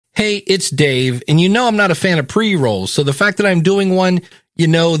Hey, it's Dave, and you know I'm not a fan of pre-rolls, so the fact that I'm doing one, you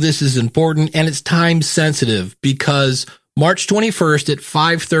know this is important, and it's time sensitive, because March 21st at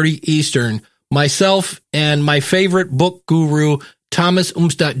 5:30 Eastern, myself and my favorite book guru, Thomas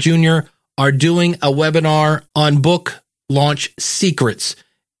Umstattd Jr., are doing a webinar on book launch secrets.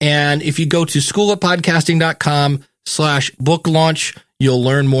 And if you go to schoolofpodcasting.com/book launch, you'll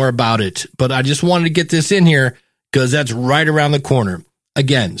learn more about it. But I just wanted to get this in here because that's right around the corner.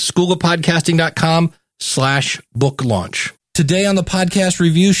 Again, schoolofpodcasting.com/book launch. Today on the podcast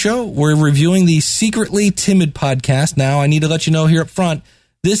review show, we're reviewing the Secretly Timid podcast. Now, I need to let you know here up front,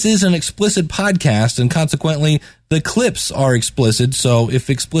 this is an explicit podcast, and consequently, the clips are explicit. So if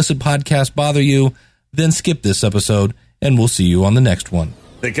explicit podcasts bother you, then skip this episode, and we'll see you on the next one.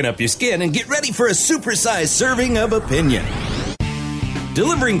 Thicken up your skin and get ready for a supersized serving of opinion.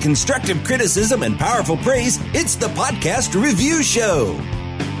 Delivering constructive criticism and powerful praise, it's the Podcast Review Show.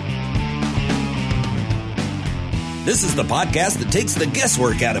 This is the podcast that takes the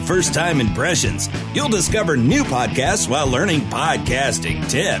guesswork out of first-time impressions. You'll discover new podcasts while learning podcasting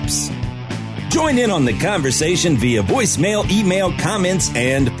tips. Join in on the conversation via voicemail, email, comments,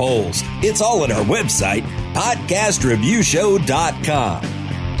 and polls. It's all at our website, podcastreviewshow.com.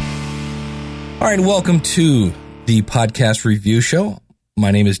 All right, welcome to the Podcast Review Show. My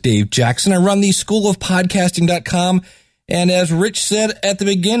name is Dave Jackson. I run the schoolofpodcasting.com. And as Rich said at the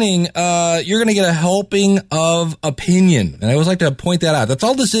beginning, you're going to get a helping of opinion. And I always like to point that out. That's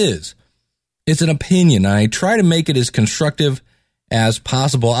all this is. It's an opinion. I try to make it as constructive as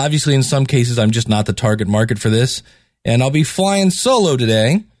possible. Obviously, in some cases, I'm just not the target market for this. And I'll be flying solo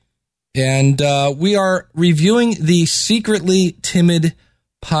today. And we are reviewing the Secretly Timid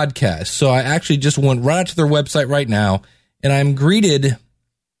podcast. So I actually just went right out to their website right now. And I'm greeted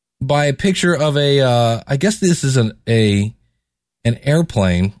by a picture of I guess this is an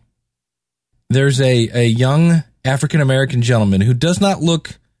airplane. There's a young African-American gentleman who does not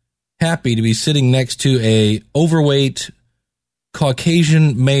look happy to be sitting next to a overweight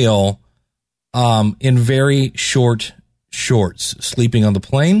Caucasian male in very short shorts sleeping on the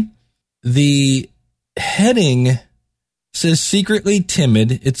plane. The heading says Secretly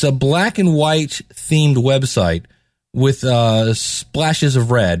Timid. It's a black and white themed website with splashes of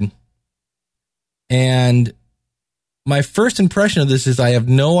red. And my first impression of this is I have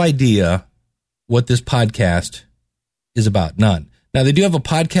no idea what this podcast is about. None. Now, they do have a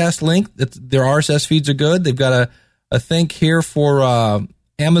podcast link. Their RSS feeds are good. They've got a thank here for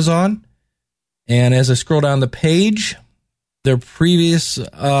Amazon. And as I scroll down the page, their previous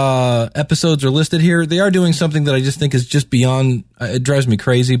episodes are listed here. They are doing something that I just think is just beyond, it drives me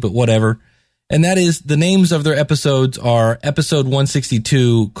crazy, but whatever. And that is, the names of their episodes are episode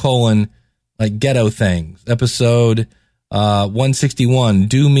 162, like ghetto things. Episode 161,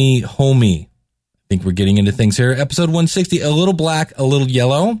 Do Me Homie. I think we're getting into things here. Episode 160, a little black, a little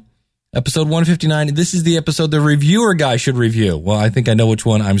yellow. Episode 159, this is the episode the reviewer guy should review. Well, I think I know which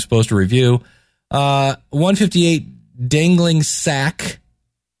one I'm supposed to review. 158, Dangling Sack.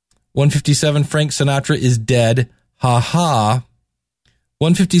 157, Frank Sinatra is Dead. Ha ha.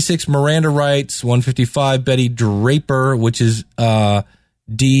 156, Miranda Writes. 155, Betty Draper, which is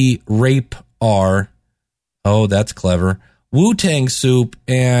D-Rape-R. Oh, that's clever. Wu-Tang Soup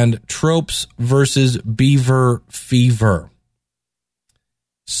and Tropes versus Beaver Fever.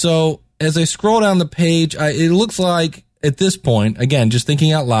 So as I scroll down the page, it looks like at this point, again, just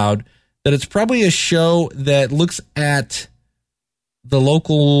thinking out loud, that it's probably a show that looks at the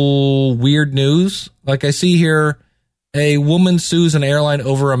local weird news. Like I see here, a woman sues an airline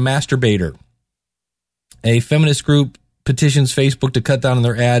over a masturbator. A feminist group petitions Facebook to cut down on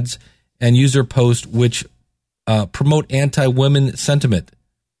their ads and user posts which promote anti-women sentiment.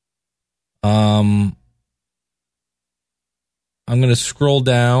 I'm going to scroll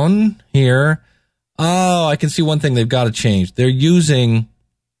down here. Oh, I can see one thing they've got to change. They're using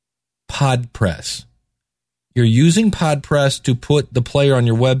PodPress. You're using PodPress to put the player on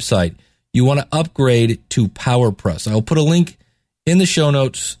your website. You want to upgrade to PowerPress. I'll put a link in the show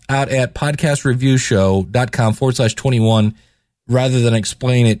notes out at podcastreviewshow.com/21 rather than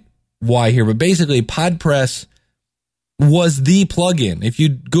explain it why here. But basically, PodPress was the plugin. If you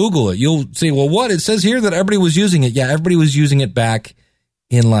Google it, you'll see, well, what? It says here that everybody was using it. Yeah, everybody was using it back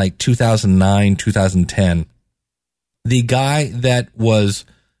in like 2009, 2010. The guy that was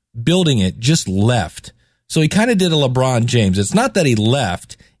building it just left. So he kind of did a LeBron James. It's not that he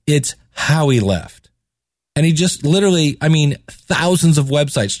left, it's how he left. And he just literally, thousands of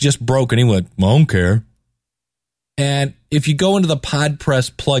websites just broke, and he went, I don't care. And if you go into the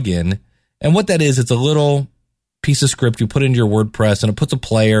PodPress plugin, and what that is, it's a little piece of script you put into your WordPress, and it puts a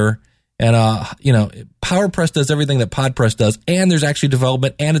player. And, PowerPress does everything that PodPress does, and there's actually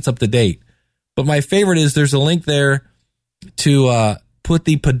development, and it's up to date. But my favorite is there's a link there to put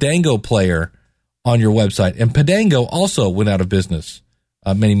the Podango player on your website. And Podango also went out of business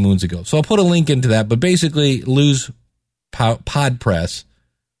many moons ago. So I'll put a link into that. But basically, lose PodPress.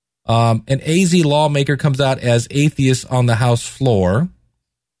 An AZ lawmaker comes out as atheist on the House floor.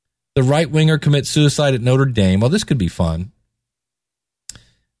 The right-winger commits suicide at Notre Dame. Well, this could be fun.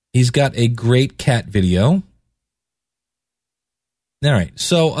 He's got a great cat video. All right.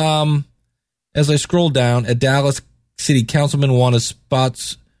 So as I scroll down, a Dallas City councilman wannabe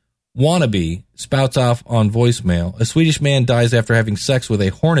spouts off on voicemail. A Swedish man dies after having sex with a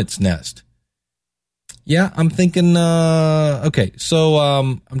hornet's nest. Yeah, I'm thinking, okay. So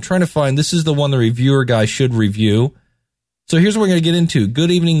I'm trying to find, this is the one the reviewer guy should review. So here's what we're going to get into.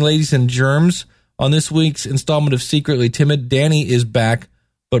 Good evening, ladies and germs. On this week's installment of Secretly Timid, Danny is back,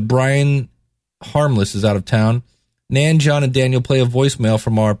 but Brian Harmless is out of town. Nan, John, and Daniel play a voicemail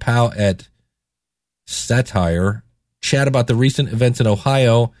from our pal at Satire, chat about the recent events in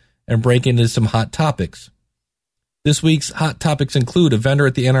Ohio, and break into some hot topics. This week's hot topics include a vendor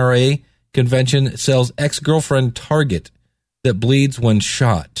at the NRA convention sells ex-girlfriend Target that bleeds when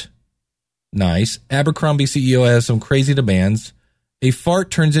shot. Nice. Abercrombie CEO has some crazy demands. A fart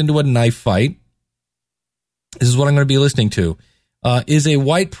turns into a knife fight. This is what I'm going to be listening to. Is a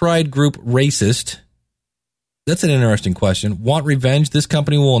white pride group racist? That's an interesting question. Want revenge? This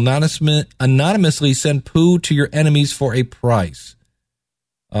company will anonymously send poo to your enemies for a price.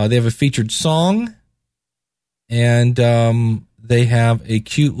 They have a featured song, and they have a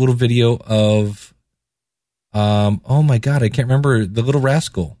cute little video of, oh my God, I can't remember, the Little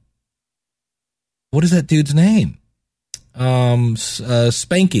Rascal. What is that dude's name?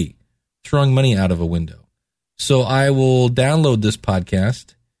 Spanky, throwing money out of a window. So I will download this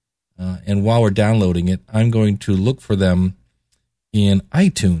podcast, and while we're downloading it, I'm going to look for them in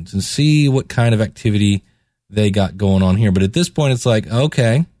iTunes and see what kind of activity they got going on here. But at this point, it's like,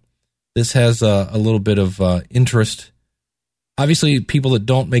 okay, this has a little bit of interest. Obviously, people that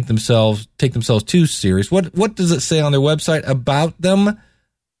don't take themselves too serious. What does it say on their website about them?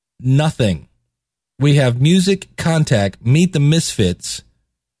 Nothing. We have music, contact, meet the misfits,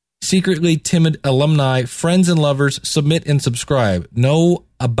 Secretly Timid alumni, friends and lovers, submit and subscribe. No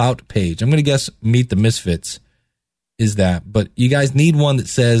about page. I'm going to guess Meet the Misfits is that, but you guys need one that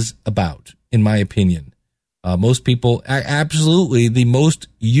says about, in my opinion. Most people, absolutely, the most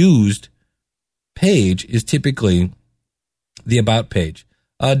used page is typically the about page.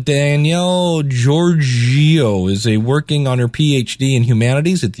 Danielle Giorgio is working on her PhD in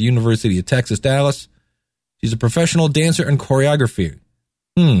humanities at the University of Texas, Dallas. She's a professional dancer and choreographer.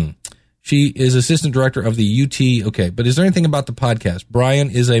 She is assistant director of the UT. Okay, but is there anything about the podcast? Brian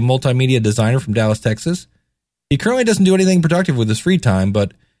is a multimedia designer from Dallas, Texas. He currently doesn't do anything productive with his free time,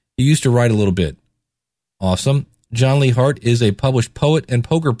 but he used to write a little bit. Awesome. John Lee Hart is a published poet and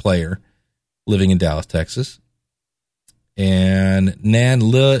poker player living in Dallas, Texas. And Nan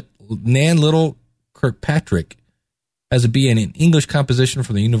Little Kirkpatrick has a BA in English composition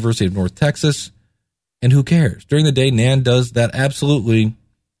from the University of North Texas. And who cares? During the day, Nan does things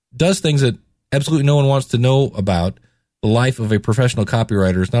that absolutely no one wants to know about. The life of a professional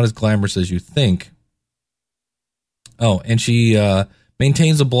copywriter is not as glamorous as you think. Oh, and she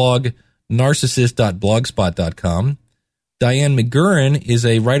maintains a blog, narcissist.blogspot.com. Diane McGurran is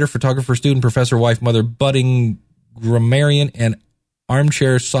a writer, photographer, student, professor, wife, mother, budding grammarian, and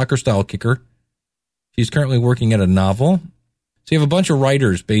armchair soccer style kicker. She's currently working at a novel. So you have a bunch of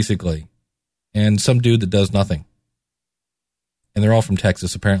writers, basically, and some dude that does nothing. And they're all from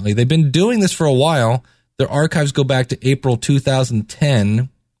Texas, apparently. They've been doing this for a while. Their archives go back to April 2010.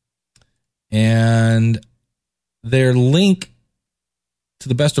 And their link, to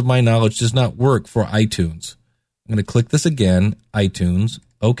the best of my knowledge, does not work for iTunes. I'm going to click this again, iTunes,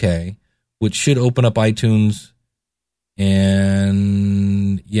 okay, which should open up iTunes.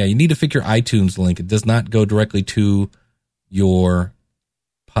 And, yeah, you need to fix your iTunes link. It does not go directly to your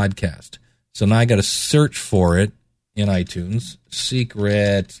podcast. So now I got to search for it in iTunes.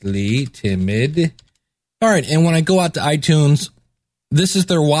 Secretly Timid. All right, and when I go out to iTunes, this is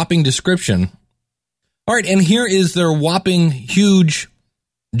their whopping description. All right, and here is their whopping, huge,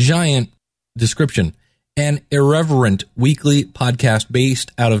 giant description. An irreverent weekly podcast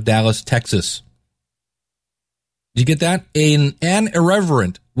based out of Dallas, Texas. Did you get that? An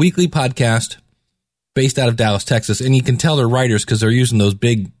irreverent weekly podcast based out of Dallas, Texas. And you can tell they're writers because they're using those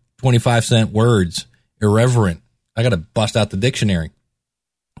big 25-cent words. Irreverent. I got to bust out the dictionary.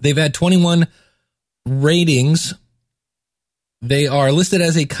 They've had 21 ratings, they are listed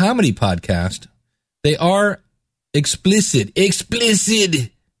as a comedy podcast. They are explicit.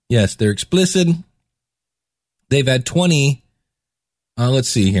 Yes, they're explicit. They've had 20, let's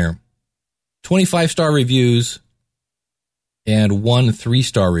see here, 25-star reviews and 1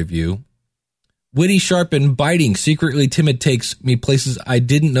 3-star review. Witty, sharp, and biting, Secretly Timid takes me places I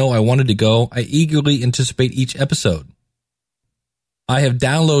didn't know I wanted to go. I eagerly anticipate each episode. I have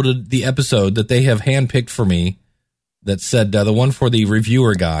downloaded the episode that they have handpicked for me that said the one for the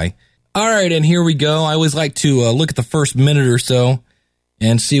reviewer guy. All right, and here we go. I always like to look at the first minute or so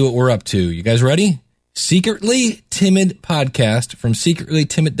and see what we're up to. You guys ready? Secretly Timid podcast from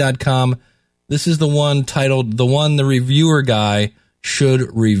secretlytimid.com. This is the one titled The One the Reviewer Guy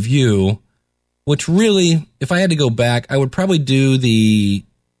Should Review, which really, if I had to go back, I would probably do the,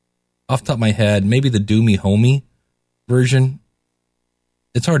 off the top of my head, maybe the Do Me Homie version.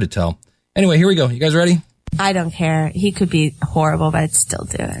 It's hard to tell. Anyway, here we go. You guys ready? I don't care. He could be horrible, but I'd still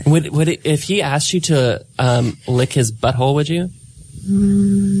do it. Would it, if he asked you to lick his butthole, would you?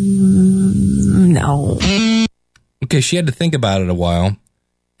 No. Okay, she had to think about it a while.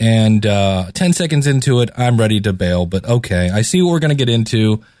 And 10 seconds into it, I'm ready to bail. But okay, I see what we're going to get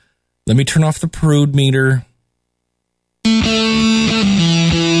into. Let me turn off the prude meter.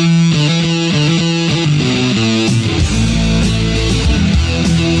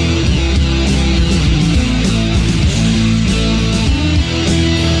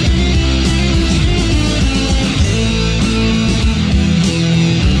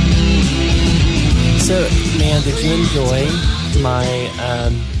 So, man, did you enjoy my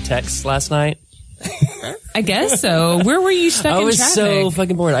text last night? I guess so. Where were you stuck in traffic? I was so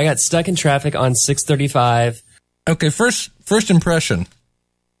fucking bored. I got stuck in traffic on 635. Okay, first impression.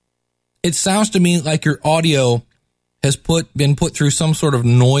 It sounds to me like your audio has been put through some sort of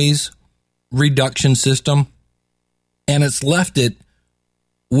noise reduction system, and it's left it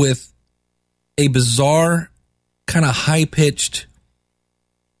with a bizarre, kind of high-pitched,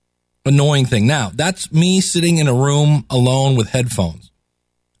 annoying thing. Now, that's me sitting in a room alone with headphones.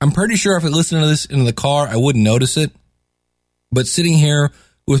 I'm pretty sure if I listened to this in the car, I wouldn't notice it. But sitting here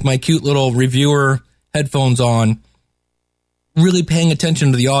with my cute little reviewer headphones on, really paying attention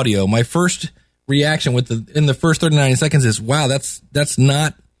to the audio, my first reaction in the first 39 seconds is, wow, that's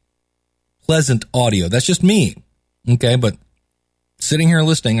not pleasant audio. That's just me. Okay, but sitting here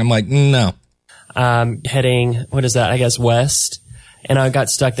listening, I'm like, no. Heading, what is that? I guess west. And I got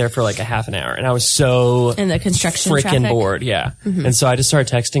stuck there for like a half an hour, and I was so in the construction freaking traffic? bored. Yeah. Mm-hmm. And so I just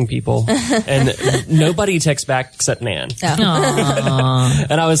started texting people, and nobody texts back except Nan. Aww.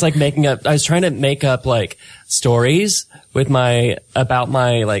 And I was like I was trying to make up like stories with about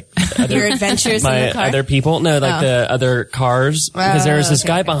my like your adventures in the car? Other people. No, like the other cars, because there was this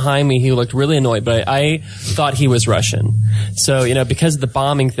guy behind me who looked really annoyed, but I thought he was Russian. So, because of the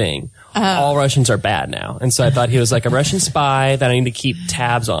bombing thing, all Russians are bad now. And so I thought he was like a Russian spy that I need to keep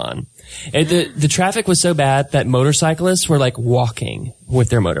tabs on. The traffic was so bad that motorcyclists were like walking with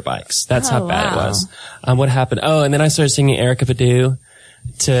their motorbikes. That's how bad it was. What happened? Oh, and then I started singing Erykah Badu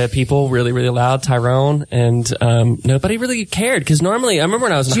to people really, really loud, Tyrone, and nobody really cared, because normally, I remember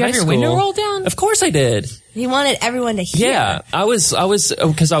when I was in high school. Did you have your window rolled down? Of course I did. He wanted everyone to hear. Yeah, I was,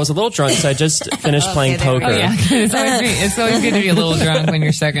 because I was a little drunk, so I just finished playing poker. Oh, yeah. It's always good to be a little drunk when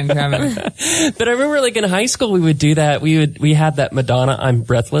you're stuck in traffic. But I remember, like, in high school, we would do that. We had that Madonna I'm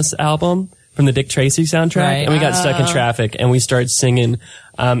Breathless album from the Dick Tracy soundtrack, right. And we got stuck in traffic, and we started singing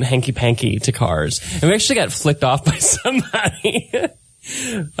Hanky Panky to cars. And we actually got flicked off by somebody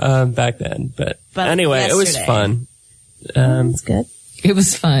back then. But anyway, yesterday. It was fun. It's good. It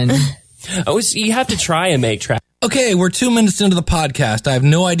was fun. You have to try and make traffic. Okay, we're 2 minutes into the podcast. I have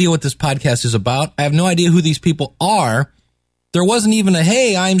no idea what this podcast is about. I have no idea who these people are. There wasn't even a,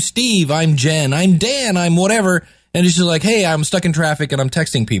 hey, I'm Steve, I'm Jen, I'm Dan, I'm whatever. And it's just like, hey, I'm stuck in traffic and I'm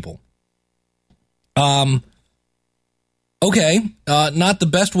texting people. Okay, not the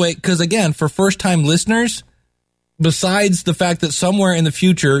best way, because again, for first-time listeners, besides the fact that somewhere in the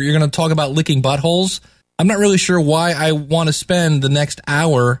future you're going to talk about licking buttholes, I'm not really sure why I want to spend the next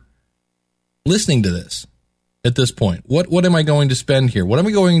hour listening to this at this point. What am I going to spend here? What am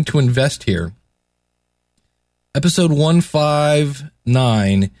I going to invest here? Episode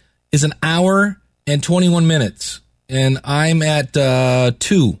 159 is an hour and 21 minutes, and I'm at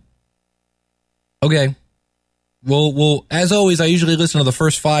 2. Okay. Well, as always, I usually listen to the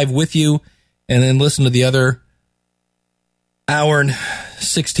first 5 with you and then listen to the other hour and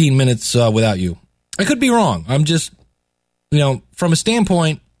 16 minutes without you. I could be wrong. I'm just, from a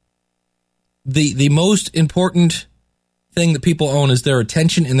standpoint, the most important thing that people own is their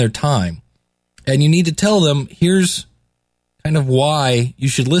attention and their time. And you need to tell them, here's kind of why you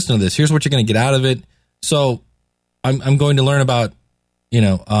should listen to this. Here's what you're going to get out of it. So I'm going to learn about,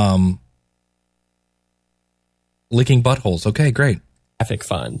 licking buttholes. Okay, great. Traffic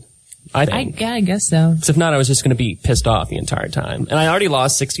fun, I think. Yeah, I guess so. So if not, I was just going to be pissed off the entire time. And I already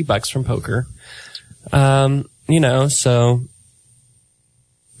lost $60 from poker. So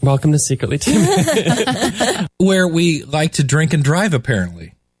welcome to Secretly Timid. Where we like to drink and drive,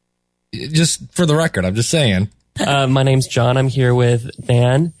 apparently. Just for the record, I'm just saying. My name's John. I'm here with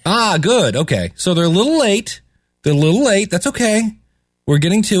Dan. Ah, good. Okay. So they're a little late. That's okay. We're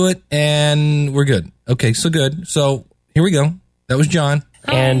getting to it, and we're good. Okay, so good. So here we go. That was John.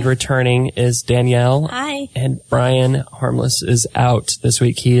 Hi. And returning is Danielle. Hi. And Brian Harmless is out this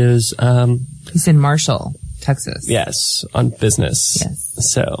week. He is, He's in Marshall, Texas. yes, on business.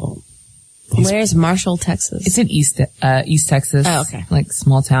 Yes. So Where's Marshall, Texas? It's in East Texas. Oh, okay. Like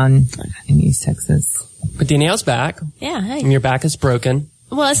small town in East Texas. But Danielle's back, Yeah, hi. and your back is broken.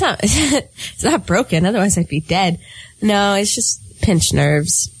 Well, it's not, it's not broken. Otherwise I'd be dead. No, it's just pinched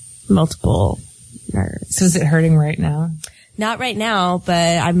nerves. Multiple nerves. So is it hurting right now? Not right now,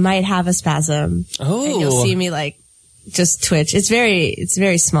 but I might have a spasm. Oh. And you'll see me just twitch. It's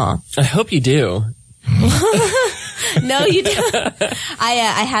very small. I hope you do. No, you don't.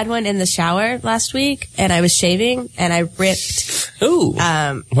 I had one in the shower last week and I was shaving and I ripped, Ooh.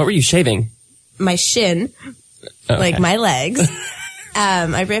 What were you shaving? my shin, like my legs.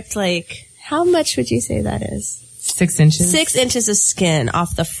 I ripped how much would you say that is? 6 inches. 6 inches of skin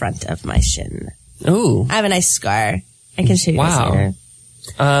off the front of my shin. Ooh. I have a nice scar. I can show you this Wow. later.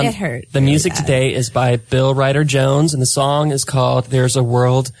 It hurt. The really music bad. today is by Bill Ryder Jones, and the song is called There's a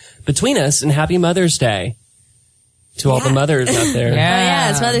World Between Us, and Happy Mother's Day to all the mothers out there. Oh yeah,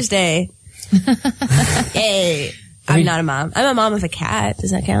 it's Mother's Day. Hey, I'm not a mom. I'm a mom of a cat.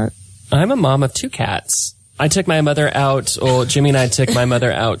 Does that count? I'm a mom of 2 cats. I took my mother out, Jimmy and I took my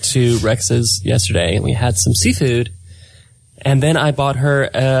mother out to Rex's yesterday, and we had some seafood. And then I bought her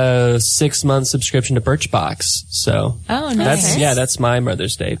a 6-month subscription to Birchbox. So Oh, nice. that's my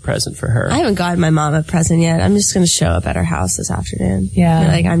Mother's Day present for her. I haven't gotten my mom a present yet. I'm just going to show up at her house this afternoon.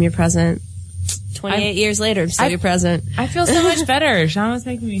 Yeah. Be I'm your present. 28 years later, I'm still your present. I feel so much better. Sean was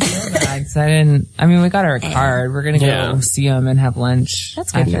making me feel bad because we got her a card. We're going to go see him and have lunch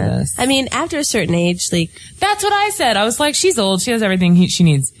That's good after enough. this. After a certain age, That's what I said. I was like, she's old. She has everything she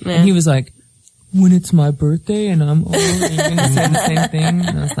needs. Yeah. And he was like, when it's my birthday and I'm old, are you going to say the same thing?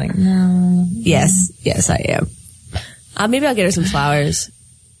 And I was like, no. yes, I am. Maybe I'll get her some flowers.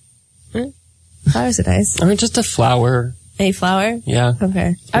 Flowers are nice. Or just a flower. A flower? Yeah.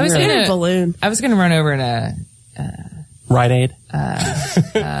 Okay. I was Get her gonna a balloon. I was gonna run over to Rite Aid.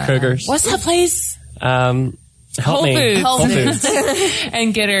 Kroger's. what's that place? Help Whole me. Foods. Whole Foods.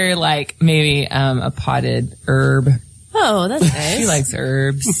 And get her maybe a potted herb. Oh, that's nice. She likes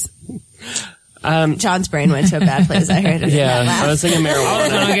herbs. John's brain went to a bad place. I heard it. Yeah, I was thinking I was marijuana.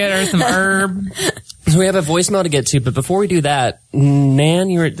 gonna get her some herb. So we have a voicemail to get to, but before we do that,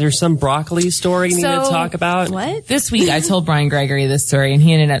 Nan, there's some broccoli story you need to talk about. What? This week I told Brian Gregory this story and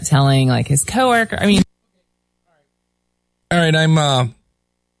he ended up telling his coworker. All right, I'm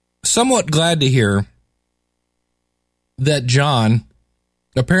somewhat glad to hear that John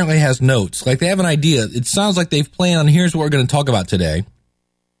apparently has notes. They have an idea. It sounds like they've planned on here's what we're going to talk about today.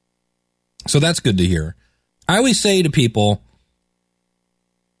 So that's good to hear. I always say to people,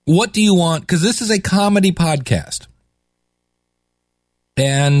 what do you want? Because this is a comedy podcast.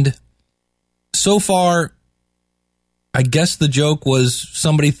 And so far, I guess the joke was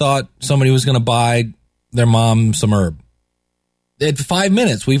somebody thought somebody was going to buy their mom some herb. In 5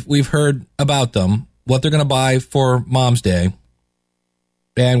 minutes, we've heard about them, what they're going to buy for Mom's Day.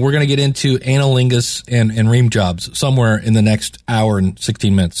 And we're going to get into analingus and ream jobs somewhere in the next hour and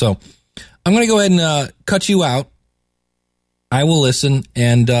 16 minutes. So I'm going to go ahead and cut you out. I will listen.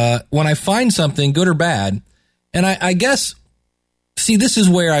 And when I find something, good or bad, and I guess, see, this is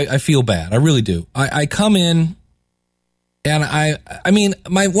where I feel bad. I really do. I come in and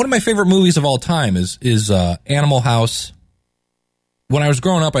one of my favorite movies of all time is Animal House. When I was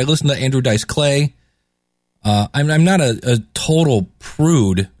growing up, I listened to Andrew Dice Clay. I'm not a total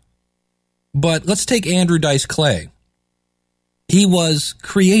prude, but let's take Andrew Dice Clay. He was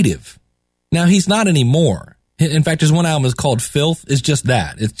creative. Now, he's not anymore. In fact, his one album is called Filth. It's just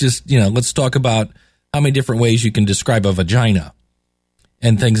that. It's just, let's talk about how many different ways you can describe a vagina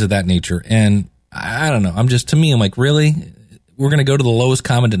and things of that nature. And I don't know. To me, I'm like, really? We're going to go to the lowest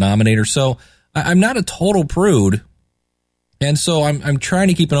common denominator. So I'm not a total prude. And so I'm trying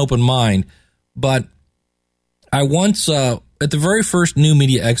to keep an open mind. But I once, at the very first New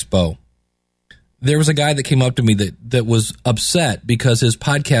Media Expo, there was a guy that came up to me that was upset because his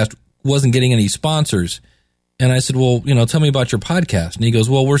podcast wasn't getting any sponsors. And I said, well, tell me about your podcast. And he goes,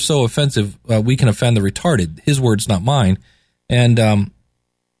 well, we're so offensive, we can offend the retarded. His words, not mine. And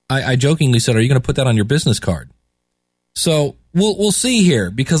I jokingly said, are you going to put that on your business card? So we'll see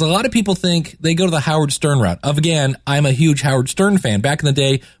here, because a lot of people think they go to the Howard Stern route. Again, I'm a huge Howard Stern fan. Back in the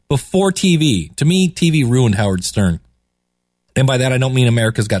day, before TV, to me, TV ruined Howard Stern. And by that, I don't mean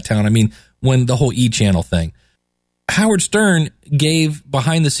America's Got Talent. I mean when the whole E! Channel thing. Howard Stern gave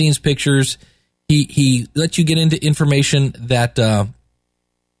behind-the-scenes pictures. He let you get into information that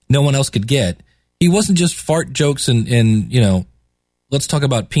no one else could get. He wasn't just fart jokes and let's talk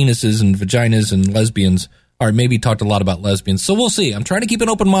about penises and vaginas and lesbians. Or maybe talked a lot about lesbians. So we'll see. I'm trying to keep an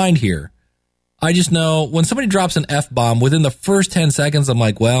open mind here. I just know when somebody drops an F-bomb within the first 10 seconds, I'm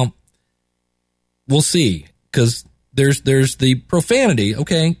like, well, we'll see. Because there's the profanity.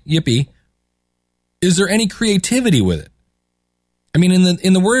 Okay, yippee. Is there any creativity with it? I mean, in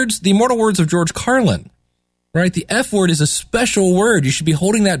the immortal words of George Carlin, right? The F word is a special word. You should be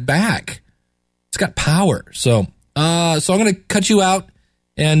holding that back. It's got power. So I'm going to cut you out,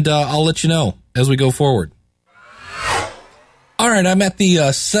 and I'll let you know as we go forward. All right, I'm at the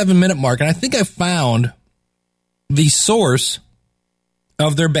 7-minute mark, and I think I found the source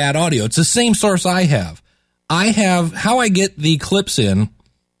of their bad audio. It's the same source I have. How I get the clips in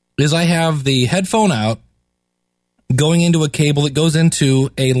is I have the headphone out, going into a cable that goes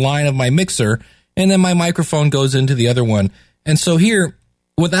into a line of my mixer, and then my microphone goes into the other one. And so here,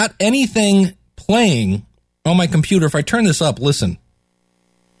 without anything playing on my computer, if I turn this up, listen.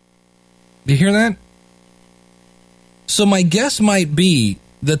 Do you hear that? So my guess might be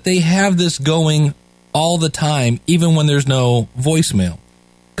that they have this going all the time, even when there's no voicemail.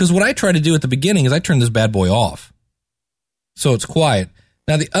 Because what I try to do at the beginning is I turn this bad boy off, so it's quiet.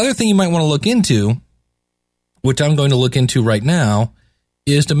 Now, the other thing you might want to look into, which I'm going to look into right now,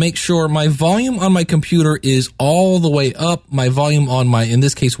 is to make sure my volume on my computer is all the way up. My volume on my, in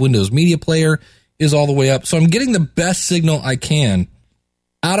this case, Windows Media Player is all the way up. So I'm getting the best signal I can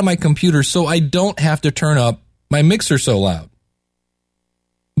out of my computer so I don't have to turn up my mixer so loud.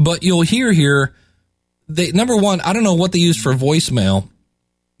 But you'll hear here, number one, I don't know what they use for voicemail.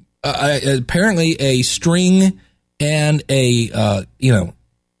 Apparently a string and a,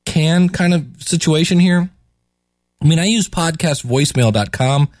 can kind of situation here. I mean, I use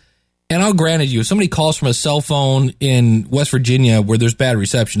podcastvoicemail.com, and I'll granted you, if somebody calls from a cell phone in West Virginia where there's bad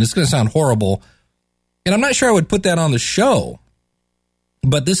reception, it's going to sound horrible. And I'm not sure I would put that on the show.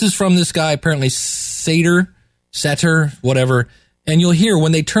 But this is from this guy, apparently Setter, whatever. And you'll hear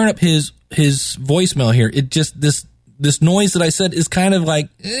when they turn up his voicemail here, it just, this noise that I said is kind of like,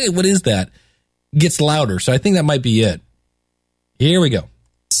 what is that? Gets louder. So I think that might be it. Here we go.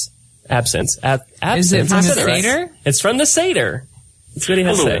 Absence. Is it from the Seder? It's from the Seder. That's what he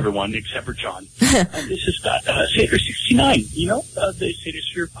has to say. Hello, everyone, except for John. This is Seder 69, the Seder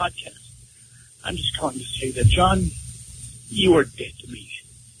Sphere podcast. I'm just calling to say that, John, you are dead to me.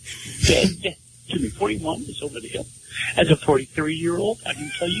 Dead to me. 41 is over the hill. As a 43-year-old, I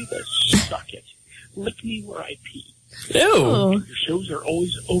can tell you this. Suck it. Lick me where I pee. Ew. Your shows are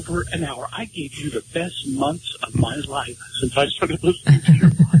always over an hour. I gave you the best months of my life since I started listening to your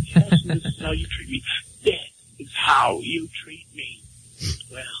podcast, and this is how you treat me. This is how you treat me.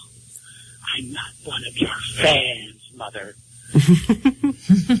 Well, I'm not one of your fans, mother.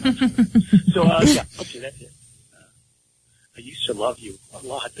 So, okay, that's it. I used to love you a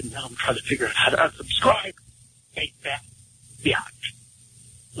lot, but now I'm trying to figure out how to unsubscribe. Take that. Biatch.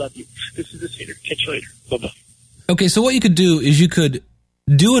 Love you. This is the Seder. Catch you later. Bye-bye. Okay, so what you could do is you could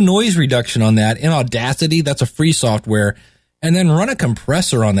do a noise reduction on that in Audacity. That's a free software. And then run a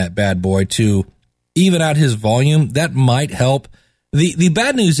compressor on that bad boy to even out his volume. That might help. The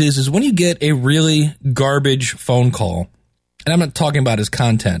bad news is when you get a really garbage phone call, and I'm not talking about his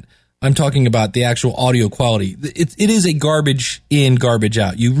content, I'm talking about the actual audio quality. It is a garbage in, garbage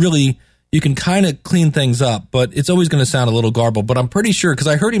out. You can kind of clean things up, but it's always going to sound a little garbled. But I'm pretty sure, because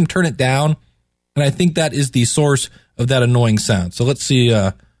I heard him turn it down, and I think that is the source of that annoying sound. So let's see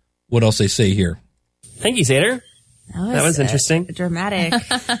what else they say here. Thank you, Seder. That was interesting. Dramatic.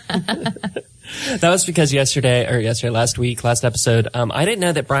 That was because last episode, I didn't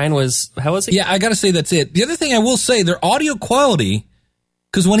know that Brian was, how was he? Yeah, I got to say that's it. The other thing I will say, their audio quality,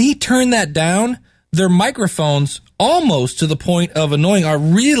 because when he turned that down, their microphones, almost to the point of annoying, are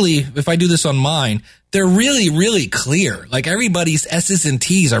really, if I do this on mine, they're really, really clear. Like everybody's S's and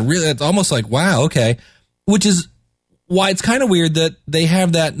T's are really, it's almost like, wow, okay. Which is why it's kind of weird that they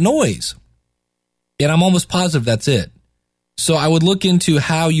have that noise. And I'm almost positive that's it. So I would look into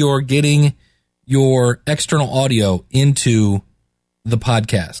how you're getting your external audio into the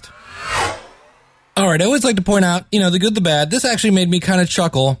podcast. All right, I always like to point out, the good, the bad. This actually made me kind of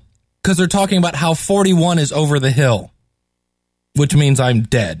chuckle because they're talking about how 41 is over the hill, which means I'm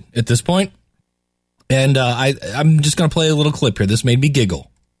dead at this point. And I'm just going to play a little clip here. This made me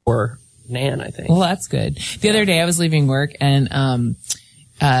giggle. Or Nan, I think. Well, that's good. The other day I was leaving work and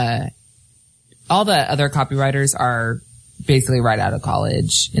all the other copywriters are basically right out of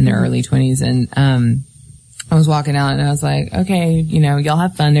college in their early 20s. And I was walking out and I was like, okay, y'all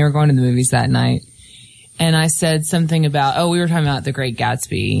have fun. They were going to the movies that night. And I said something about, we were talking about The Great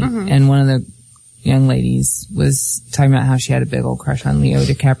Gatsby. And one of the young ladies was talking about how she had a big old crush on Leo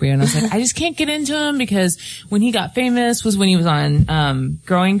DiCaprio. And I was like, I just can't get into him because when he got famous was when he was on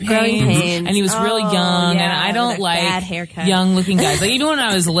Growing Pains. And he was really young. And I don't like young looking guys. Like even when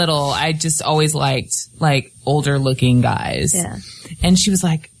I was little, I just always liked like older looking guys. Yeah. And she was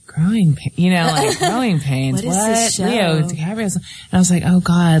like, Growing Pains, Growing Pains. What is this show? Leo DiCaprio. And I was like, oh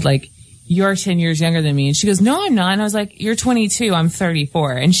God, like you're 10 years younger than me. And she goes, no, I'm not. And I was like, you're 22. I'm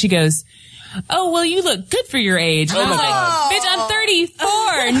 34. And she goes, oh, well, you look good for your age. And I was like, bitch, I'm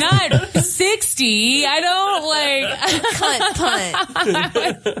 34, not 60. I don't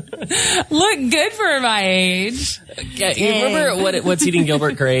look good for my age. Yeah, you remember What's Eating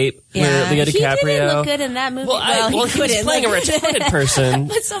Gilbert Grape? Yeah. Where Leo DiCaprio. He didn't look good in that movie. He was playing a retarded person.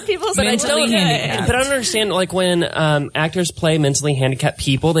 But some people But I don't understand, like, when actors play mentally handicapped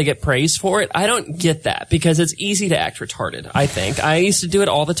people, they get praised for it. I don't get that because it's easy to act retarded, I think. I used to do it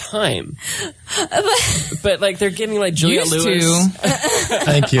all the time. But like, they're giving, like, Julia Lewis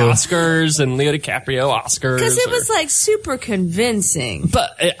Thank you. Oscars and Leo DiCaprio Oscars. Because it was, like, super convincing.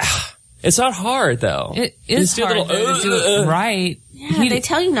 But it's not hard, though. It is hard to do it right. Yeah, they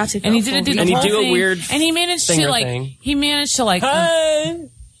tell you not to go. And he didn't do the whole thing. A weird and he managed to Hi. He managed to like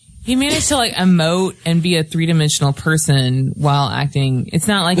emote and be a three-dimensional person while acting. It's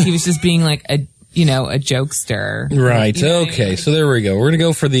not like he was just being like a jokester. Right. Okay. So there we go. We're going to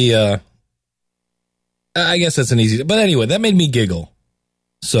go for the, I guess that's an easy, but anyway, that made me giggle.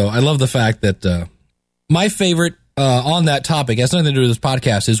 So I love the fact that, my favorite, on that topic has nothing to do with this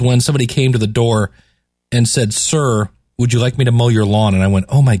podcast is when somebody came to the door and said, sir, would you like me to mow your lawn? And I went,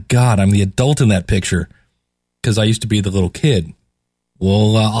 oh my God, I'm the adult in that picture because I used to be the little kid.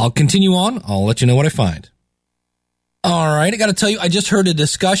 Well, I'll continue on. I'll let you know what I find. All right. I got to tell you, I just heard a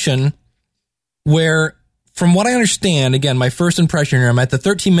discussion where, from what I understand, again, my first impression here, I'm at the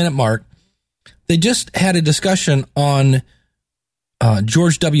 13-minute mark. They just had a discussion on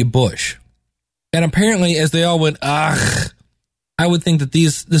George W. Bush. And apparently, as they all went, I would think that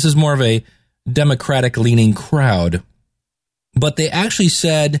this is more of a Democratic-leaning crowd. But they actually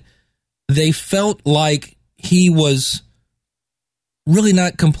said they felt like he was really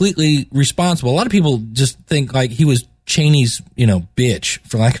not completely responsible. A lot of people just think like he was Cheney's, bitch,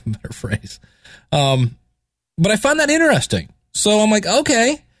 for lack of a better phrase. But I found that interesting. So I'm like,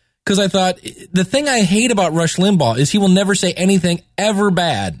 okay. Because I thought the thing I hate about Rush Limbaugh is he will never say anything ever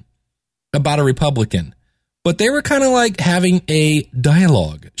bad about a Republican. But they were kind of like having a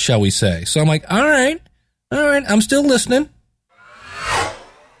dialogue, shall we say. So I'm like, all right, I'm still listening.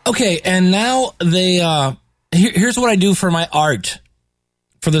 Okay, and now here's what I do for my art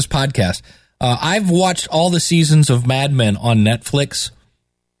for this podcast. I've watched all the seasons of Mad Men on Netflix,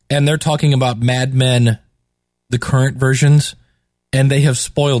 and they're talking about Mad Men, the current versions, and they have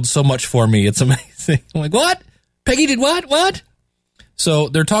spoiled so much for me. It's amazing. I'm like, what? Peggy did what? What? So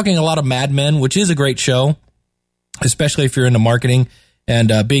they're talking a lot of Mad Men, which is a great show, especially if you're into marketing.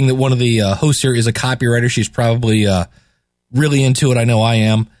 And being that one of the hosts here is a copywriter, she's probably really into it. I know I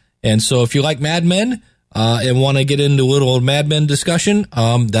am. And so if you like Mad Men and want to get into a little Mad Men discussion,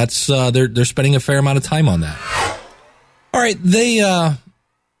 that's they're spending a fair amount of time on that. All right, they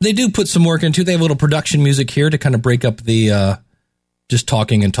do put some work into it. They have a little production music here to kind of break up the just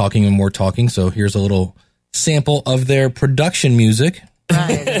talking and more talking. So here's a little sample of their production music.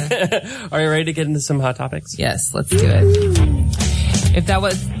 Are you ready to get into some hot topics? Yes, let's do it. If that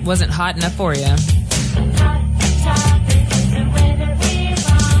wasn't hot enough for you.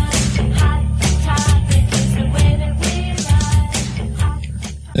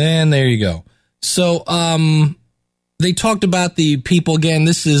 And there you go. So, they talked about the people again.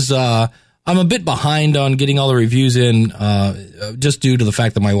 This is, I'm a bit behind on getting all the reviews in, just due to the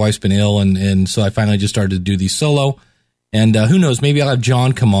fact that my wife's been ill. And so I finally just started to do these solo. And, who knows, maybe I'll have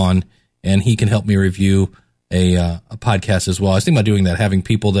John come on and he can help me review a podcast as well. I was thinking about doing that, having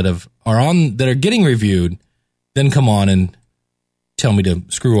people that are getting reviewed, then come on and tell me to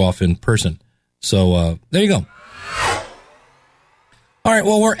screw off in person. So, there you go. All right,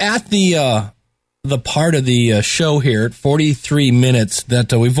 well, we're at the the part of the show here at 43 minutes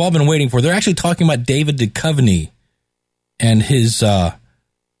that we've all been waiting for. They're actually talking about David Duchovny and his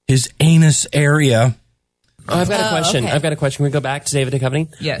anus area. Oh, I've got a question. Okay. I've got a question. Can we go back to David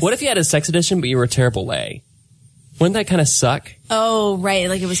Duchovny? Yes. What if you had a sex addiction, but you were a terrible lay? Wouldn't that kind of suck? Oh, right.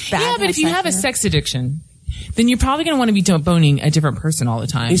 Like it was bad. Yeah, but if you have a sex addiction, then you're probably going to want to be boning a different person all the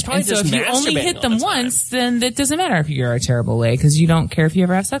time. He's probably and so just if you only masturbating hit all them the time. once, then it doesn't matter if you're a terrible lay because you don't care if you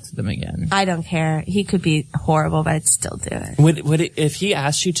ever have sex with them again. I don't care. He could be horrible, but I'd still do it. Would it, if he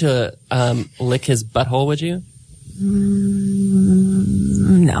asked you to lick his butthole, would you? No.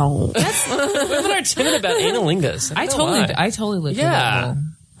 Women are timid about analingus. I totally lick Yeah. your butthole.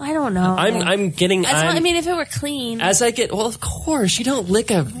 I don't know. I'm getting. That's I'm, I mean, if it were clean. as I get, well, of course, you don't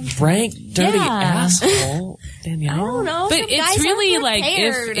lick a rank, dirty Yeah. asshole, Danielle. I don't know. But Some guys it's really aren't like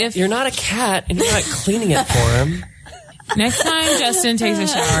prepared. if You're not a cat, and you're not cleaning it for him. next time Justin takes a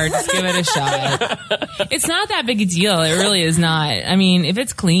shower, just give it a shot. It's not that big a deal. It really is not. I mean, if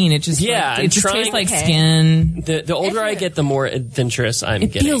it's clean, it just Yeah, like, I'm it just tastes trying- like Okay. skin. The older I get, the more adventurous I'm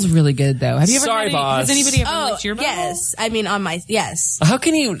It getting. feels really good though. Have you ever? Sorry, boss. Has anybody ever Oh, licked your butthole? yes. I mean, yes. How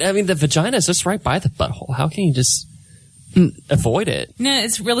can you? I mean, the vagina is just right by the butthole. How can you just avoid it? No,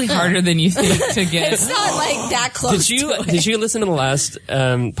 it's really harder than you think to get. It's not like that close Did you listen to the last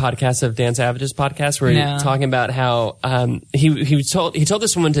podcast of Dan Savage's podcast where he No. was talking about how he told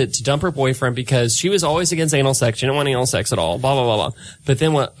this woman to dump her boyfriend because she was always against anal sex. She didn't want anal sex at all. Blah blah blah blah. But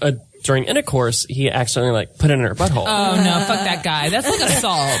then during intercourse, he accidentally like put it in her butthole. Oh no, fuck that guy. That's like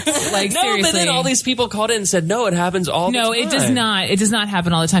assault. Like no, seriously. but then all these people called in and said, no, it happens all the time. No, it does not. It does not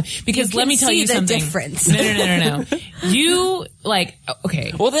happen all the time. Because You let can me tell see you the something. difference. No. You like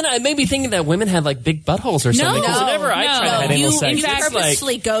okay. Well, then it made me thinking that women had like big buttholes or something. 'cause No, whenever I no. try to have anal You- sex, in You fact, it's like,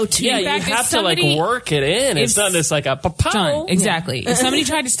 purposely go to. yeah, in fact, you if have to like somebody- work it in. It's not just like a pow. John, exactly. If somebody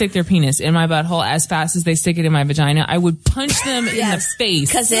tried to stick their penis in my butthole as fast as they stick it in my vagina, I would punch them in the face.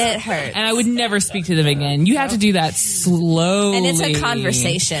 because it hurts. And I would never speak to them again. You have to do that slowly. And it's a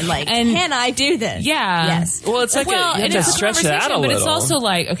conversation. Like, And- can I do this? Yeah. Yes. Well, it's like you have and to it's a stretch it out a conversation, little. but it's also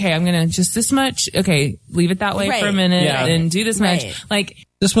like, okay, I'm gonna just this much. Okay, leave it that way for a Right. minute Yeah. and do this much. Right. Like,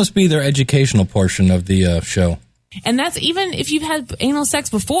 This must be their educational portion of the show. and that's even if you've had anal sex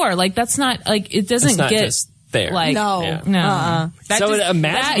before. Like, that's not like it doesn't It's not get just there. like No. Yeah. no. That So just-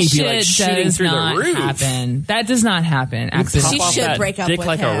 imagine that you'd be, like, shit shooting does through the not roof. happen. That does not happen. Pop Accidentally. She off should that break up dick with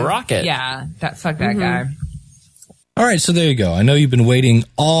like a him. rocket. Yeah, fuck that guy. All right, so there you go. I know you've been waiting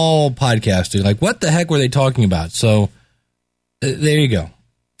all podcasting. Like, what the heck were they talking about? So there you go.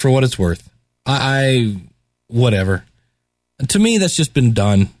 For what it's worth, I whatever. To me, that's just been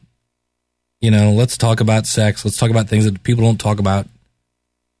done. You know, let's talk about sex. Let's talk about things that people don't talk about.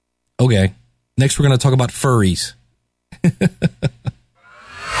 Okay. Next, we're going to talk about furries.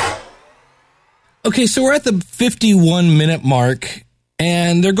 Okay, so we're at the 51-minute mark,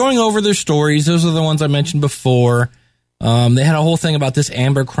 and they're going over their stories. Those are the ones I mentioned before. They had a whole thing about this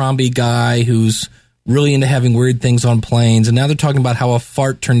Abercrombie guy who's really into having weird things on planes, and now they're talking about how a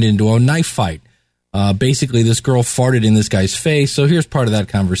fart turned into a knife fight. Basically, this girl farted in this guy's face, so here's part of that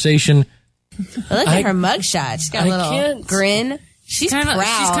conversation. Look at her mugshot. She's got a little grin. She's She's proud.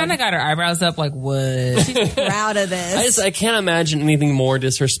 kind of got her eyebrows up. Like what? She's proud of this. I can't imagine anything more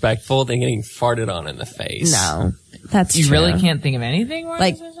disrespectful than getting farted on in the face. No, that's You true. really can't think of anything more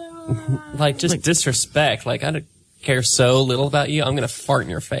Like- Like, just disrespect. Like, I don't care so little about you, I'm going to fart in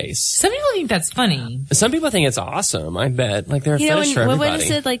your face. Some people think that's funny. Some people think it's awesome, I bet. Like, they're a You know, fetish for what everybody.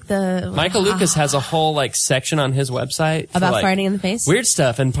 is it like the Michael Lucas has a whole, like, section on his website. for, about like, farting in the face Weird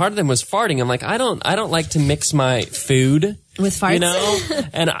stuff, and part of them was farting. I'm like, I don't like to mix my food with farts? you know,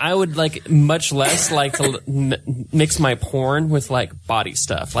 and I would like much less like to mix my porn with like body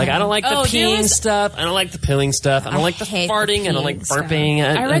stuff. Like I don't like the peeing stuff. I don't like the pilling stuff. I don't like the hate the farting. I don't like peeing stuff. burping.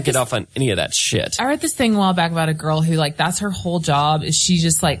 I don't read get this- off on any of that shit. I read this thing a while back about a girl who like that's her whole job is she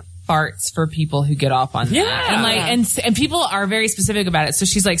just like farts for people who get off on that. Yeah. And like and people are very specific about it. So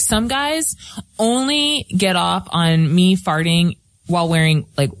she's like some guys only get off on me farting while wearing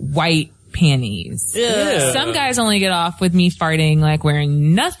like white panties. Yeah. Some guys only get off with me farting like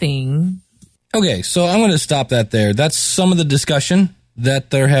wearing nothing. Okay, so I'm going to stop that there. That's some of the discussion that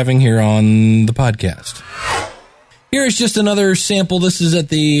they're having here on the podcast. Here is just another sample. This is at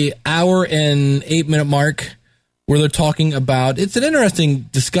the hour and 8-minute mark where they're talking about, it's an interesting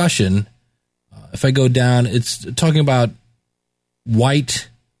discussion. If I go down, it's talking about white,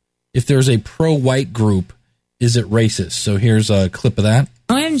 if there's a pro-white group, is it racist? So here's a clip of that.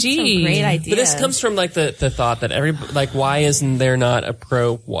 OMG. Some great ideas. But this comes from like the thought that why isn't there not a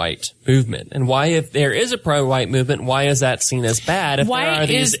pro-white movement? And why, if there is a pro-white movement, why is that seen as bad if there are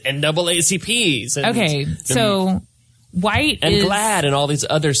these NAACPs? So white and is GLAAD and all these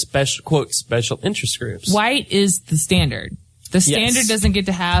other special interest groups. White is the standard. The standard doesn't get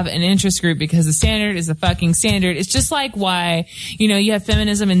to have an interest group because the standard is the fucking standard. It's just like why, you have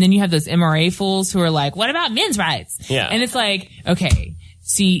feminism and then you have those MRA fools who are like, what about men's rights? Yeah. And it's like, okay,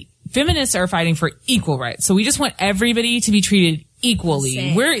 see, feminists are fighting for equal rights. So we just want everybody to be treated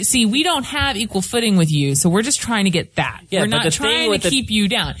equally. We don't have equal footing with you, so we're just trying to get that. Yeah, we're not trying to keep you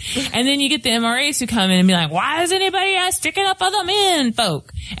down. And then you get the MRAs who come in and be like, why is anybody sticking up for the men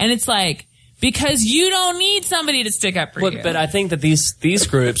folk? And it's like, because you don't need somebody to stick up for you. But I think that these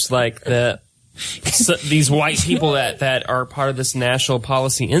groups, like these white people that are part of this National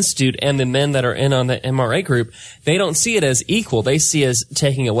Policy Institute and the men that are in on the MRA group, they don't see it as equal. They see it as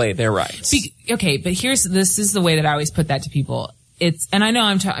taking away their rights. Okay, but this is the way that I always put that to people. And I know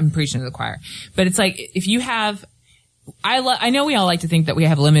I'm preaching to the choir, but it's like if you have, I know we all like to think that we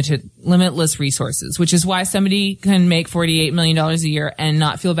have limitless resources, which is why somebody can make $48 million a year and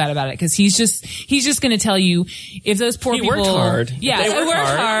not feel bad about it. Cause he's just going to tell you if those poor people worked hard. Yeah, they work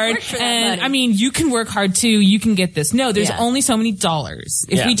hard. And I mean, you can work hard too. You can get this. No, there's only so many dollars.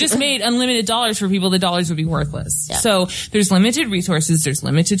 If we just made unlimited dollars for people, the dollars would be worthless. Yeah. So there's limited resources. There's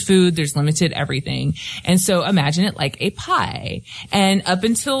limited food. There's limited everything. And so imagine it like a pie. And up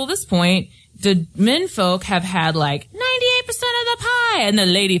until this point, the men folk have had like 98% of the pie and the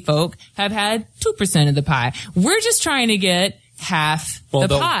lady folk have had 2% of the pie. We're just trying to get half the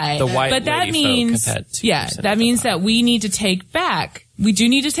pie. The white but that means, folk have had 2% that means that we need to take back. We do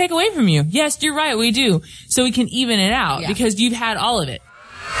need to take away from you. Yes, you're right. We do. So we can even it out because you've had all of it.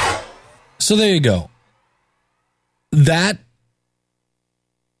 So there you go. That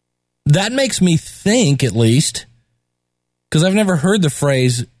makes me think, at least, because I've never heard the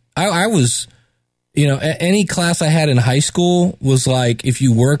phrase. I was, any class I had in high school was like, if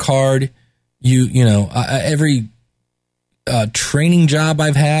you work hard, every training job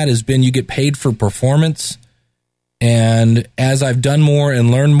I've had has been you get paid for performance. And as I've done more and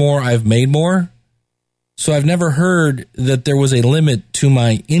learned more, I've made more. So I've never heard that there was a limit to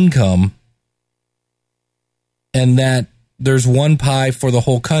my income and that there's one pie for the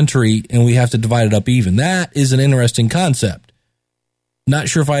whole country and we have to divide it up even. That is an interesting concept. Not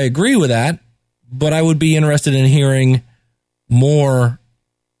sure if I agree with that, but I would be interested in hearing more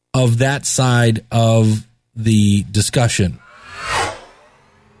of that side of the discussion.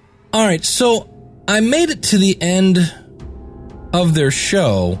 All right, so I made it to the end of their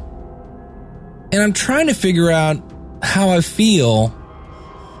show, and I'm trying to figure out how I feel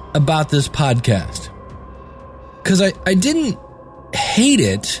about this podcast. Because I didn't hate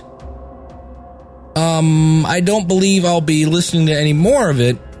it. I don't believe I'll be listening to any more of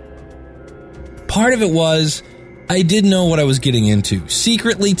it. Part of it was I didn't know what I was getting into.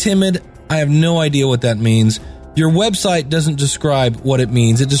 Secretly timid, I have no idea what that means. Your website doesn't describe what it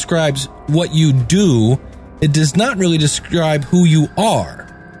means. It describes what you do. It does not really describe who you are.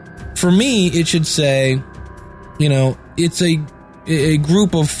 For me, it should say, it's a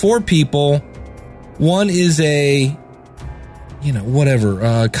group of 4 people. One is a,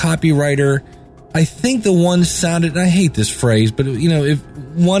 copywriter. I think the one sounded, and I hate this phrase, but if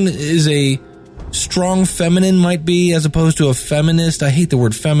one is a strong feminine might be as opposed to a feminist. I hate the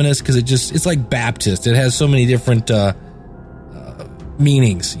word feminist because it's like Baptist. It has so many different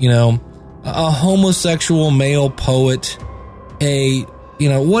meanings, a homosexual male poet,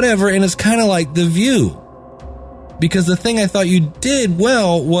 whatever. And it's kind of like The View, because the thing I thought you did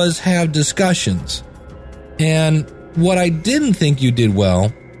well was have discussions. And what I didn't think you did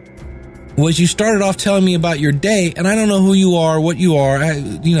well was you started off telling me about your day, and I don't know who you are, what you are.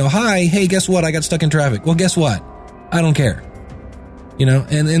 Hi, hey, guess what? I got stuck in traffic. Well, guess what? I don't care. And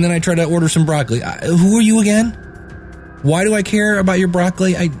then I tried to order some broccoli. Who are you again? Why do I care about your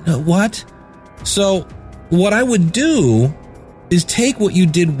broccoli? What? So what I would do is take what you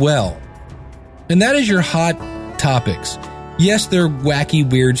did well, and that is your hot topics. Yes, they're wacky,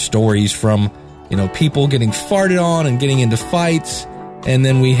 weird stories from, people getting farted on and getting into fights. And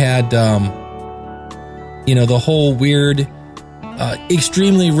then we had, the whole weird,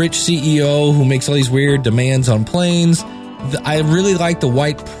 extremely rich CEO who makes all these weird demands on planes. I really like the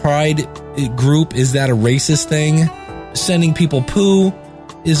white pride group. Is that a racist thing? Sending people poo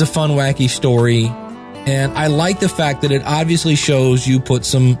is a fun, wacky story. And I like the fact that it obviously shows you put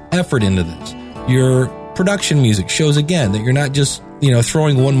some effort into this. Your production music shows, again, that you're not just,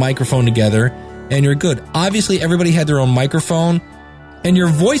 throwing one microphone together and you're good. Obviously, everybody had their own microphone. And your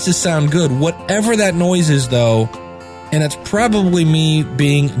voices sound good. Whatever that noise is, though, and it's probably me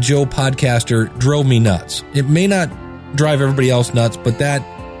being Joe Podcaster, drove me nuts. It may not drive everybody else nuts, but that,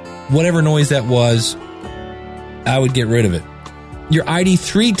 whatever noise that was, I would get rid of it. Your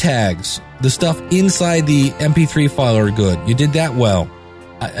ID3 tags, the stuff inside the MP3 file, are good. You did that well.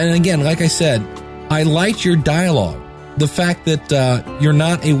 And again, like I said, I liked your dialogue. The fact that you're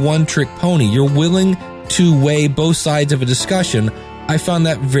not a one-trick pony. You're willing to weigh both sides of a discussion. I found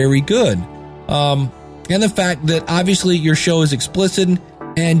that very good. And the fact that obviously your show is explicit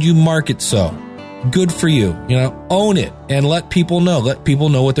and you mark it so. Good for you. Own it and let people know. Let people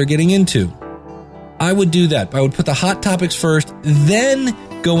know what they're getting into. I would do that. I would put the hot topics first, then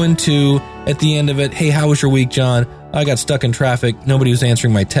go into, at the end of it, hey, how was your week, John? I got stuck in traffic. Nobody was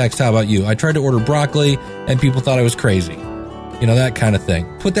answering my text. How about you? I tried to order broccoli and people thought I was crazy. That kind of thing.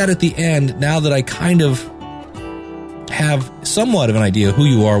 Put that at the end now that I kind of have somewhat of an idea who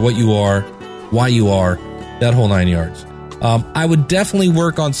you are, what you are, why you are, that whole 9 yards. I would definitely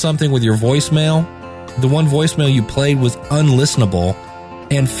work on something with your voicemail. The one voicemail you played was unlistenable,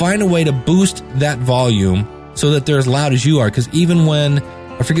 and find a way to boost that volume so that they're as loud as you are, because even when,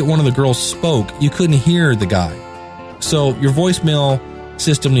 I forget, one of the girls spoke, you couldn't hear the guy. So your voicemail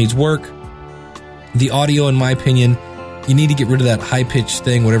system needs work. The audio, in my opinion, you need to get rid of that high-pitched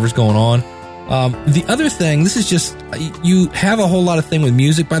thing, whatever's going on. The other thing, this is just, you have a whole lot of thing with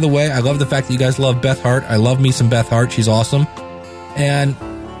music, by the way. I love the fact that you guys love Beth Hart. I love me some Beth Hart. She's awesome. And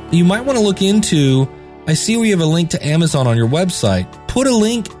you might want to look into, I see where you have a link to Amazon on your website. Put a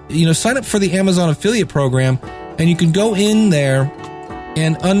link, sign up for the Amazon affiliate program, and you can go in there,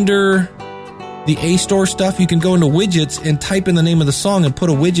 and under the A-Store stuff, you can go into widgets and type in the name of the song and put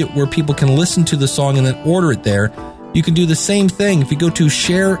a widget where people can listen to the song and then order it there. You can do the same thing if you go to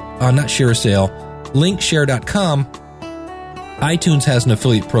linkshare.com. iTunes has an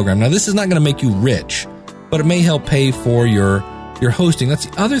affiliate program. Now, this is not going to make you rich, but it may help pay for your hosting. That's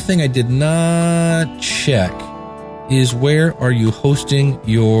the other thing I did not check, is where are you hosting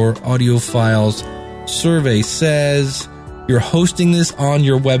your audio files? Survey says you're hosting this on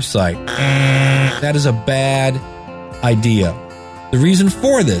your website. That is a bad idea. The reason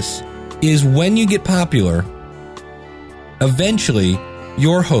for this is when you get popular, eventually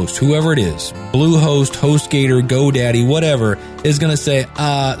your host, whoever it is, Bluehost, HostGator, GoDaddy, whatever, is going to say,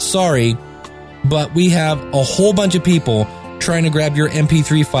 sorry, but we have a whole bunch of people trying to grab your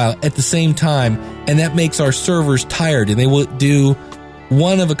MP3 file at the same time, and that makes our servers tired, and they will do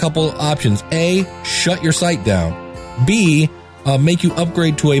one of a couple options. A, shut your site down. B, make you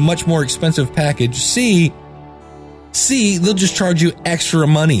upgrade to a much more expensive package. C, they'll just charge you extra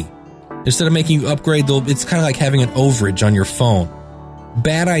money. Instead of making you upgrade, it's kind of like having an overage on your phone.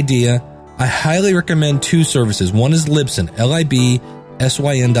 Bad idea. I highly recommend two services. One is Libsyn,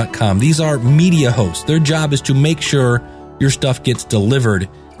 LIBSYN.com. These are media hosts. Their job is to make sure your stuff gets delivered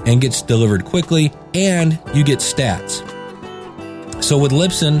and gets delivered quickly, and you get stats. So with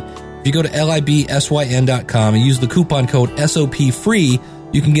Libsyn, if you go to LIBSYN.com and use the coupon code SOPFREE,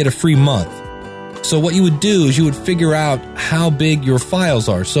 you can get a free month. So what you would do is you would figure out how big your files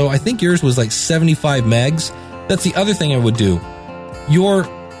are. So I think yours was like 75 megs. That's the other thing I would do. You're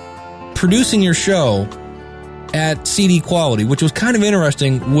producing your show at CD quality, which was kind of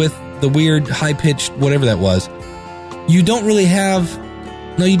interesting with the weird high-pitched whatever that was. You don't really have...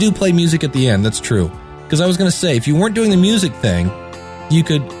 No, you do play music at the end. That's true. Because I was going to say, if you weren't doing the music thing, you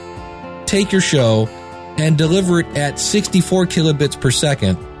could take your show and deliver it at 64 kilobits per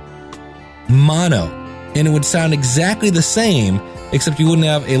second mono, and it would sound exactly the same, except you wouldn't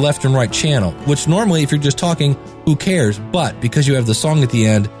have a left and right channel, which normally, if you're just talking, who cares? But because you have the song at the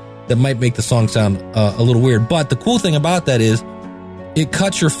end, that might make the song sound a little weird. But the cool thing about that is it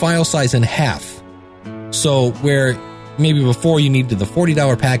cuts your file size in half. So where maybe before you needed the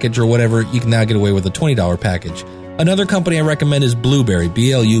 $40 package or whatever, you can now get away with a $20 package. Another company I recommend is Blueberry,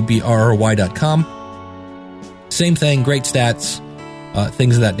 BLUBRRY.com. Same thing, great stats,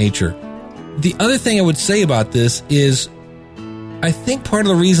 things of that nature. The other thing I would say about this is I think part of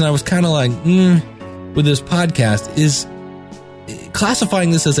the reason I was kind of like, with this podcast is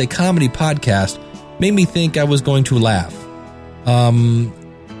classifying this as a comedy podcast made me think I was going to laugh.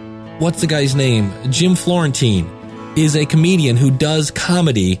 What's the guy's name? Jim Florentine is a comedian who does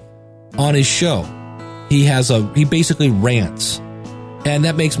comedy on his show. He basically rants, and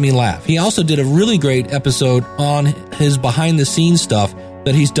that makes me laugh. He also did a really great episode on his behind the scenes stuff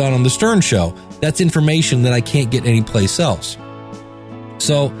that he's done on the Stern Show. That's information that I can't get anyplace else.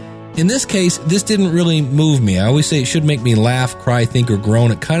 So in this case, this didn't really move me. I always say it should make me laugh, cry, think, or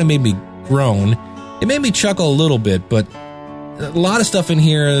groan. It kind of made me groan. It made me chuckle a little bit, but a lot of stuff in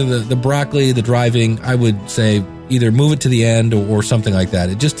here, the broccoli, the driving, I would say either move it to the end or something like that.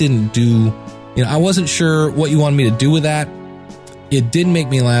 It just didn't do, I wasn't sure what you wanted me to do with that. It didn't make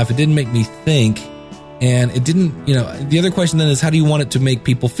me laugh. It didn't make me think. And it didn't, the other question then is, how do you want it to make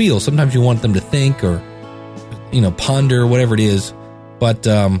people feel? Sometimes you want them to think or, ponder, whatever it is. But,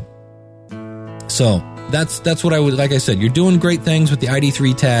 so that's what I would, like I said, you're doing great things with the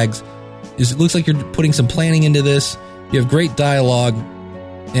ID3 tags. It looks like you're putting some planning into this. You have great dialogue,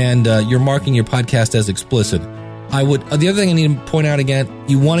 and you're marking your podcast as explicit. The other thing I need to point out again,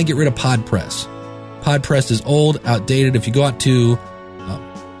 you want to get rid of PodPress. PodPress is old, outdated. If you go out to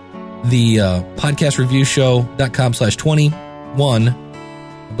the podcastreviewshow.com/21, I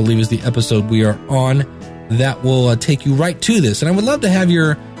believe is the episode we are on, that will take you right to this. And I would love to have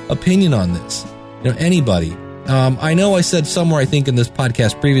your opinion on this. Anybody. I know I said somewhere, I think in this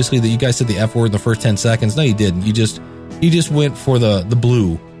podcast previously, that you guys said the F word in the first 10 seconds. No, you didn't. You just went for the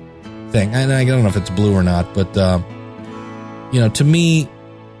blue thing. And I don't know if it's blue or not, but, to me,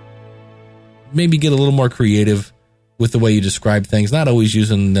 maybe get a little more creative with the way you describe things. Not always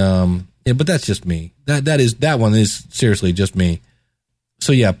using, but that's just me. That one is seriously just me.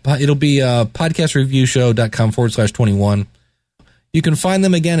 So yeah, it'll be podcastreviewshow.com/21. You can find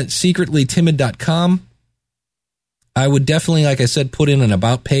them again at secretlytimid.com. I would definitely, like I said, put in an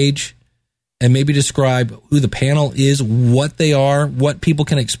about page and maybe describe who the panel is, what they are, what people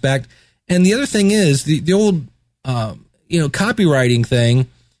can expect. And the other thing is the old, copywriting thing,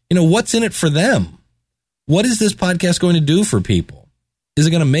 what's in it for them? What is this podcast going to do for people? Is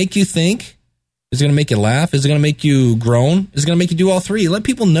it going to make you think? Is it going to make you laugh? Is it going to make you groan? Is it going to make you do all three? Let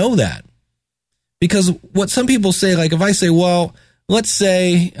people know that. Because what some people say, like if I say, well, let's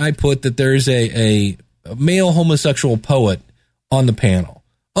say I put that there's a male homosexual poet on the panel.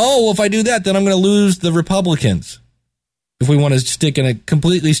 Oh, well, if I do that, then I'm going to lose the Republicans. If we want to stick in a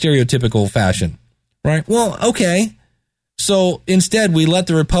completely stereotypical fashion, right? Well, okay. So instead, we let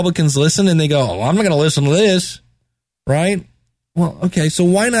the Republicans listen and they go, oh, I'm not going to listen to this, right? Well, okay. So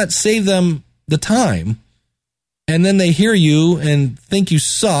why not save them the time? And then they hear you and think you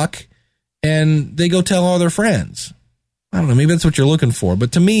suck and they go tell all their friends. I don't know. Maybe that's what you're looking for.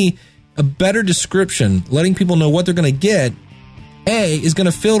 But to me, a better description, letting people know what they're going to get, is going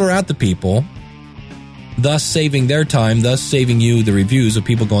to filter out the people, thus saving their time, thus saving you the reviews of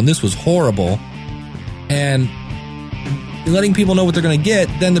people going, this was horrible. And letting people know what they're going to get,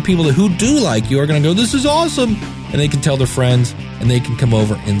 then the people who do like you are going to go, this is awesome. And they can tell their friends and they can come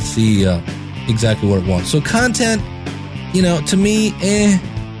over and see exactly what it wants. So content, to me, it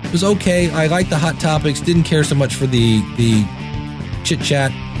was okay. I liked the hot topics, didn't care so much for the chit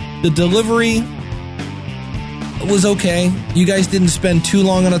chat. The delivery was okay. You guys didn't spend too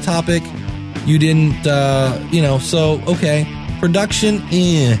long on a topic. You didn't, so okay. Production,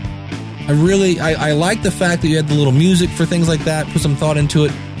 I like the fact that you had the little music for things like that, put some thought into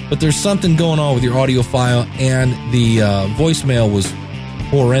it, but there's something going on with your audio file, and the voicemail was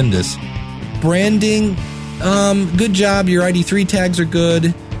horrendous. Branding, good job. Your ID3 tags are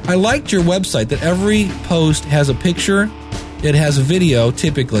good. I liked your website that every post has a picture. It has a video,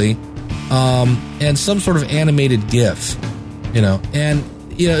 typically, and some sort of animated GIF, and,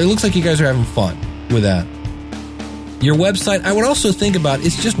 it looks like you guys are having fun with that. Your website, I would also think about,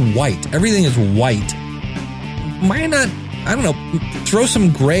 it's just white. Everything is white. Why not, I don't know, throw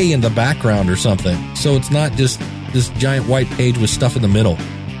some gray in the background or something, so it's not just this giant white page with stuff in the middle.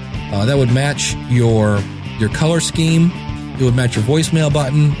 That would match your color scheme. It would match your voicemail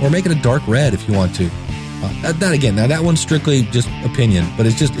button, or make it a dark red if you want to. That one's strictly just opinion, but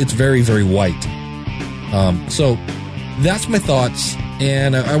it's very, very white. So that's my thoughts,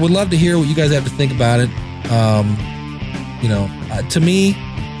 and I would love to hear what you guys have to think about it. To me,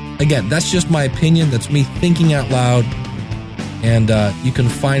 again, that's just my opinion. That's me thinking out loud. And you can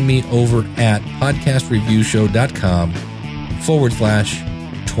find me over at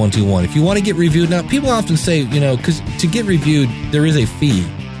podcastreviewshow.com/21. If you want to get reviewed, now people often say, because to get reviewed, there is a fee.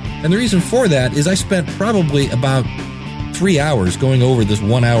 And the reason for that is I spent probably about 3 hours going over this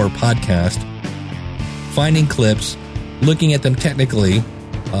 1 hour podcast, finding clips, looking at them technically,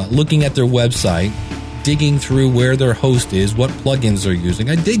 looking at their website, digging through where their host is, what plugins they're using.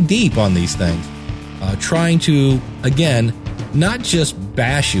 I dig deep on these things, trying to, again, not just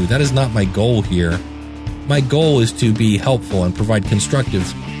bash you. That is not my goal here. My goal is to be helpful and provide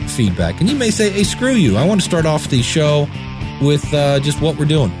constructive feedback. And you may say, hey, screw you. I want to start off the show with just what we're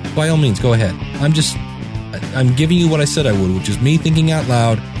doing. By all means, go ahead. I'm giving you what I said I would, which is me thinking out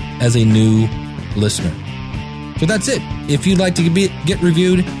loud as a new listener. So that's it. If you'd like to get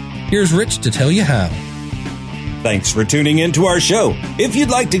reviewed, here's Rich to tell you how. Thanks for tuning in to our show. If you'd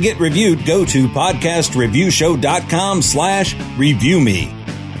like to get reviewed, go to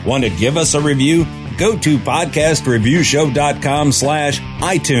podcastreviewshow.com/reviewme. Want to give us a review? Go to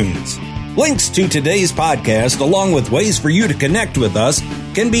podcastreviewshow.com/iTunes. Links to today's podcast, along with ways for you to connect with us,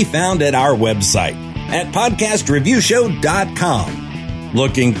 can be found at our website at podcastreviewshow.com.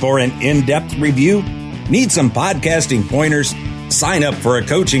 Looking for an in-depth review? Need some podcasting pointers? Sign up for a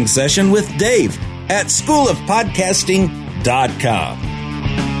coaching session with Dave at schoolofpodcasting.com.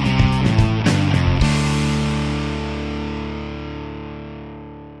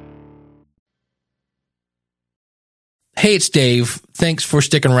 Hey, it's Dave. Thanks for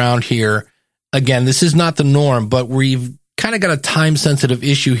sticking around here. Again, this is not the norm, but we've kind of got a time-sensitive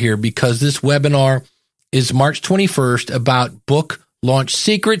issue here because this webinar is March 21st about book launch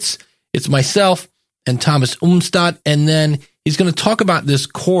secrets. It's myself and Thomas Umstadt, and then he's going to talk about this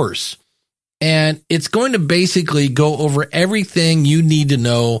course. And it's going to basically go over everything you need to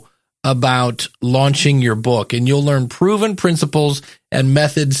know about launching your book. And you'll learn proven principles and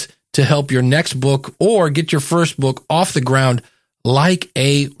methods to help your next book or get your first book off the ground like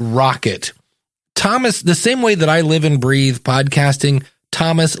a rocket. Thomas, the same way that I live and breathe podcasting,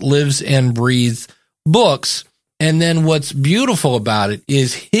 Thomas lives and breathes books. And then what's beautiful about it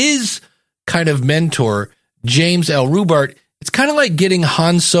is his kind of mentor, James L. Rubart. It's kind of like getting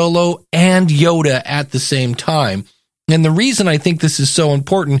Han Solo and Yoda at the same time. And the reason I think this is so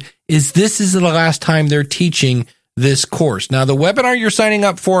important is this is the last time they're teaching this course. Now, the webinar you're signing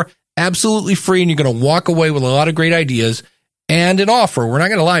up for, absolutely free, and you're going to walk away with a lot of great ideas and an offer. We're not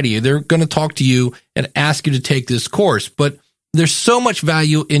going to lie to you. They're going to talk to you and ask you to take this course. But there's so much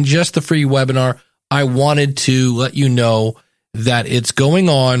value in just the free webinar. I wanted to let you know that it's going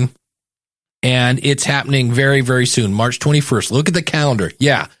on. And it's happening very, very soon, March 21st. Look at the calendar.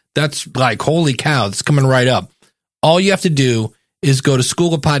 Yeah, that's like, holy cow, it's coming right up. All you have to do is go to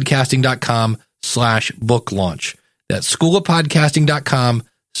schoolofpodcasting.com/book launch. That's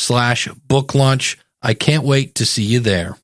schoolofpodcasting.com/book launch. I can't wait to see you there.